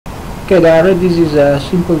Okay, this is a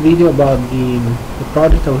simple video about the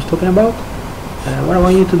project I was talking about. What I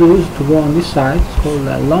want you to do is to go on this site. It's called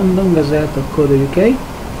londongazette.co.uk,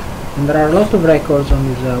 and there are a lot of records on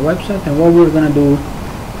this website. And what we're going to do,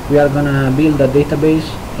 we are going to build a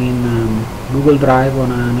database in Google Drive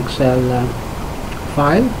on an Excel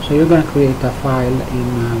file. So you're going to create a file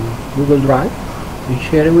in Google Drive and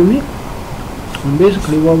share it with me. And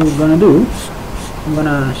basically what we're going to do, I'm going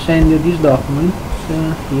to send you this document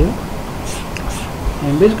here,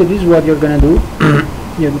 and basically this is what you're going to do.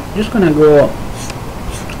 You're just going to go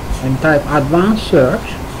and type advanced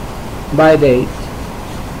search by date,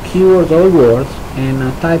 keywords all words, and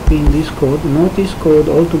type in this code, notice code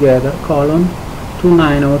altogether, colon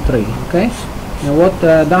 2903. Okay, and what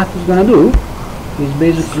that is going to do is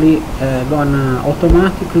basically going to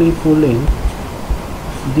automatically pull in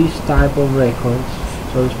this type of records.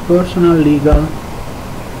 So it's personal, legal.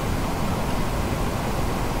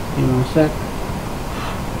 Give me 1 sec.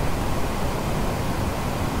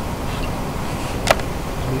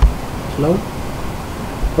 Slow.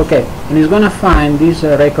 Okay, and it's gonna find this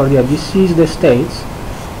record here. This is the states,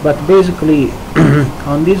 but basically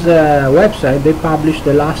on this website they publish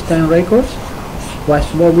the last 10 records.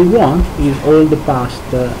 Whilst what we want is all the past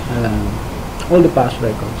records.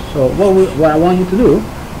 So what I want you to do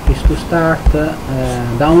is to start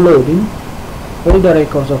downloading all the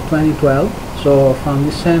records of 2012, so from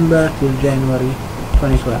December till January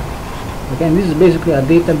 2012. Okay, and this is basically a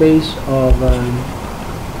database of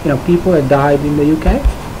people that died in the UK,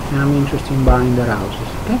 and I'm interested in buying their houses.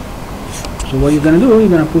 Okay, so what you're going to do, you're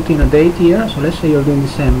going to put in a date here. So let's say you're doing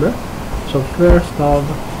December, so 1st of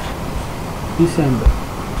December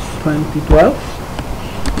 2012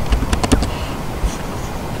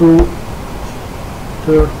 to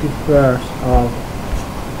 31st of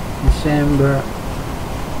December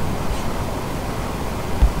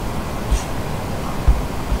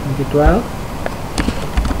 2012,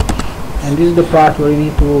 and this is the part where you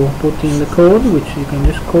need to put in the code, which you can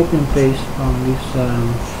just copy and paste from this.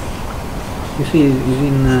 You see, is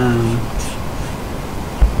in a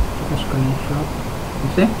screenshot. You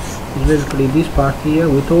see, it's basically this part here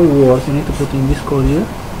with all words. You need to put in this code here.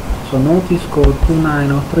 So notice code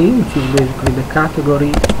 2903, which is basically the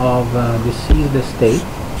category of deceased estate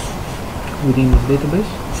within this database.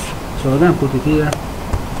 So we're going to put it here,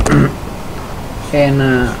 and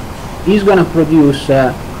he's going to produce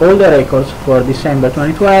all the records for December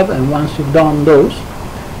 2012. And once you've done those,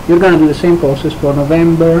 you're going to do the same process for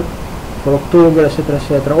November, for October, etc.,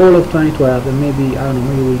 etc., all of 2012, and maybe, I don't know,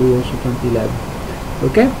 maybe we'll do also 2011.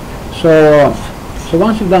 Okay, so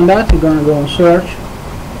once you've done that, you're going to go on search.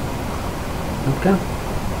 Okay,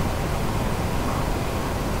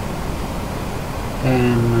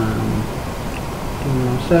 and give me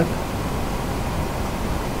 1 sec.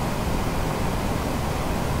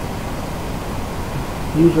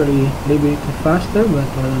 Usually a little bit faster, but I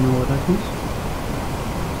don't know what happens.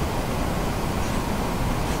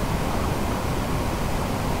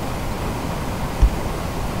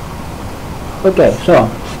 Okay, so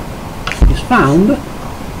it's found.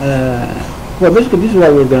 Well, basically this is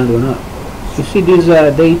what we're going to do now. You see this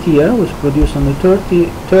date here was produced on the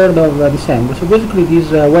 3rd of December. So basically this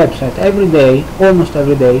website, every day, almost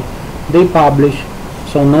every day, they publish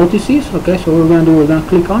some notices. Okay, so what we're going to do, we're going to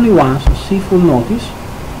click only once and see full notice.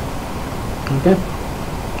 Okay,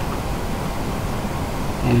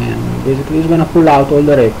 and basically it's going to pull out all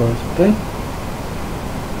the records. Okay,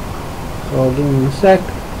 so give me 1 sec.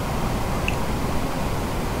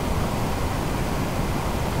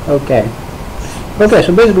 Okay,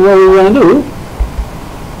 so basically what we're going to do,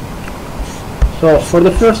 so for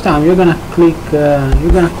the first time you're going to click,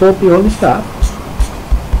 you're going to copy all this stuff.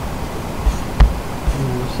 Give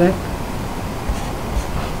me 1 sec.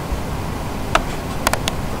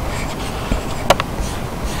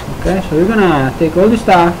 Okay, so you're going to take all this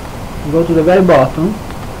stuff, go to the very bottom,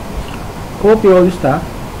 copy all this stuff.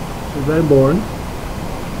 It's very boring.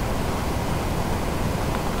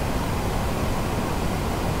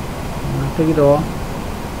 Take it all.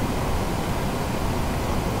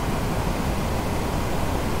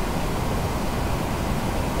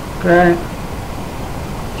 Okay.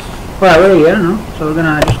 Well, we're here, no? So we're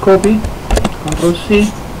gonna just copy, Control C.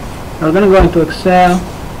 We're gonna go into Excel.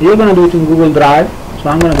 You're gonna do it in Google Drive, so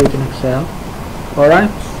I'm gonna do it in Excel. Alright?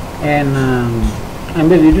 And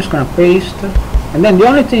basically you're just gonna paste. And then the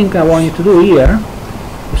only thing I want you to do here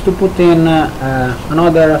is to put in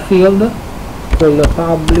another field called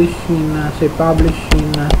publishing, say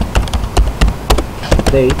publishing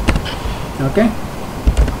date. Okay,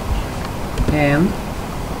 and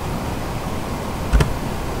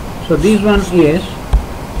so this one is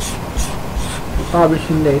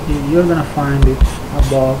publishing date, you're gonna find it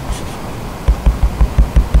above.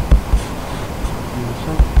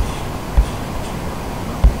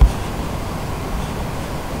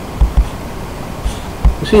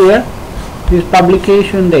 You see here, this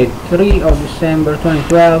publication date 3 of December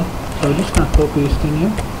 2012. So we're just gonna copy this thing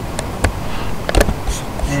here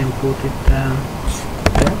and put it there.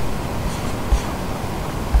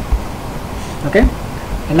 Okay,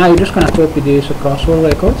 and now you're just gonna copy this across all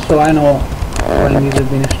records, so I know when these have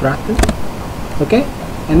been extracted. Okay,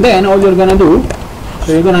 and then all you're gonna do,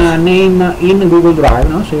 so you're gonna name in Google Drive,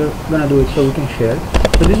 no? So you're gonna do it so we can share it.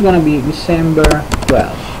 So this is gonna be December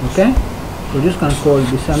 12. Okay, we're just gonna call it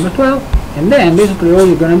December 12, and then basically all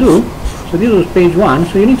you're gonna do. So this was page 1,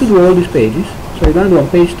 so you need to do all these pages. So you're gonna do on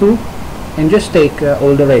page 2, and just take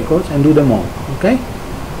all the records and do them all. Okay,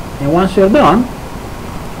 and once you're done,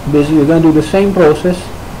 basically you're going to do the same process.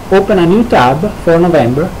 Open a new tab for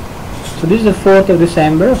November. So this is the 4th of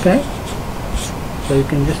December. Okay, so you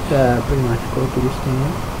can just pretty much go to this thing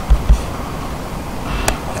here.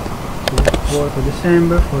 So the 4th of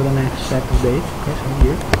December for the next set of dates. Okay, so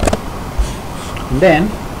here, and then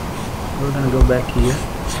we're going to go back here,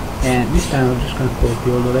 and this time we're just going to copy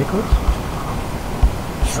all the records.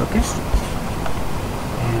 Okay,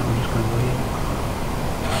 and we're just going to go here.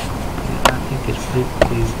 I think it's pretty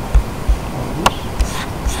obvious.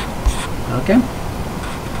 Okay,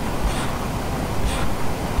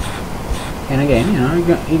 and again, you know,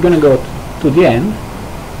 you're gonna go to the end.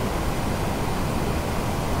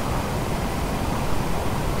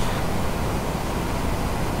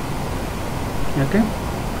 Okay,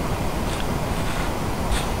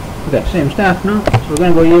 same stuff now. So we're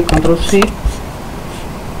gonna go here, Control C,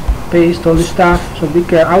 paste all this stuff. So be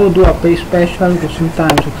careful. I will do a paste special because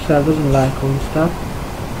sometimes Excel doesn't like all this stuff.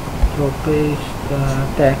 So paste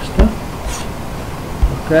text.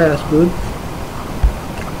 Okay, that's good.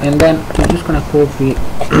 And then we're just gonna copy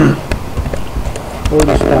all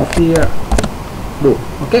this stuff here. Boom.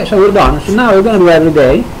 Okay, so we're done. So now we're gonna do every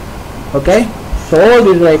day. Okay, so all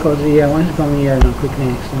these records here. Once you come here, now click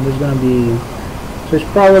next, and there's gonna be. So it's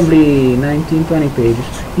probably 19-20 pages.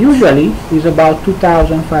 Usually it's about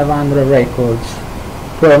 2,500 records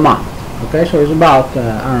per month. Okay, so it's about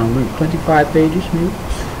I don't know, 25 pages maybe.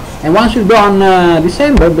 And once you've done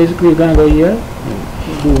December, basically you're gonna go here,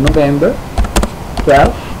 do November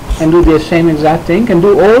 12, and do the same exact thing, and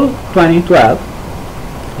do all 2012.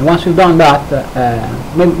 And once you've done that,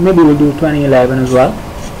 maybe we'll do 2011 as well.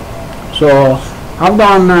 So I've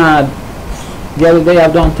done the other day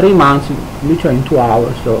I've done 3 months, literally in 2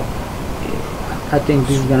 hours. So I think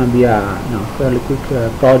this is gonna be a fairly quick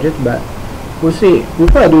project, but we'll see. We'll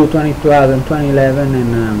probably do 2012 and 2011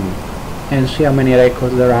 and see how many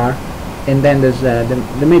records there are, and then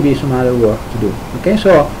there may be some other work to do. Okay,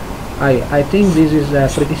 so I think this is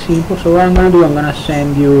pretty simple. So what I'm gonna do, I'm gonna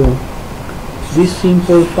send you this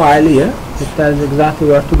simple file here that tells exactly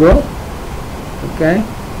where to go. Okay,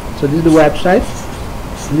 so this is the website.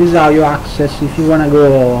 This is how you access if you want to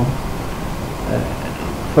go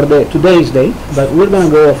for the today's date, but we're going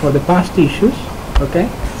to go for the past issues. Okay,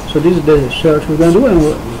 so this is the search we're going to do,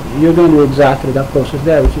 and you're going to do exactly that process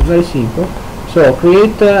there, which is very simple. So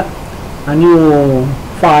create a new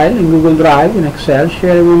file in Google Drive in Excel,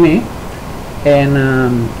 share it with me,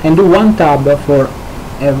 and do one tab for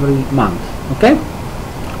every month. Okay,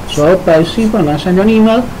 so I hope it's simple. I'm going to send you an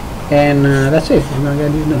email, and that's it. I'm going to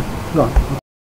get this done.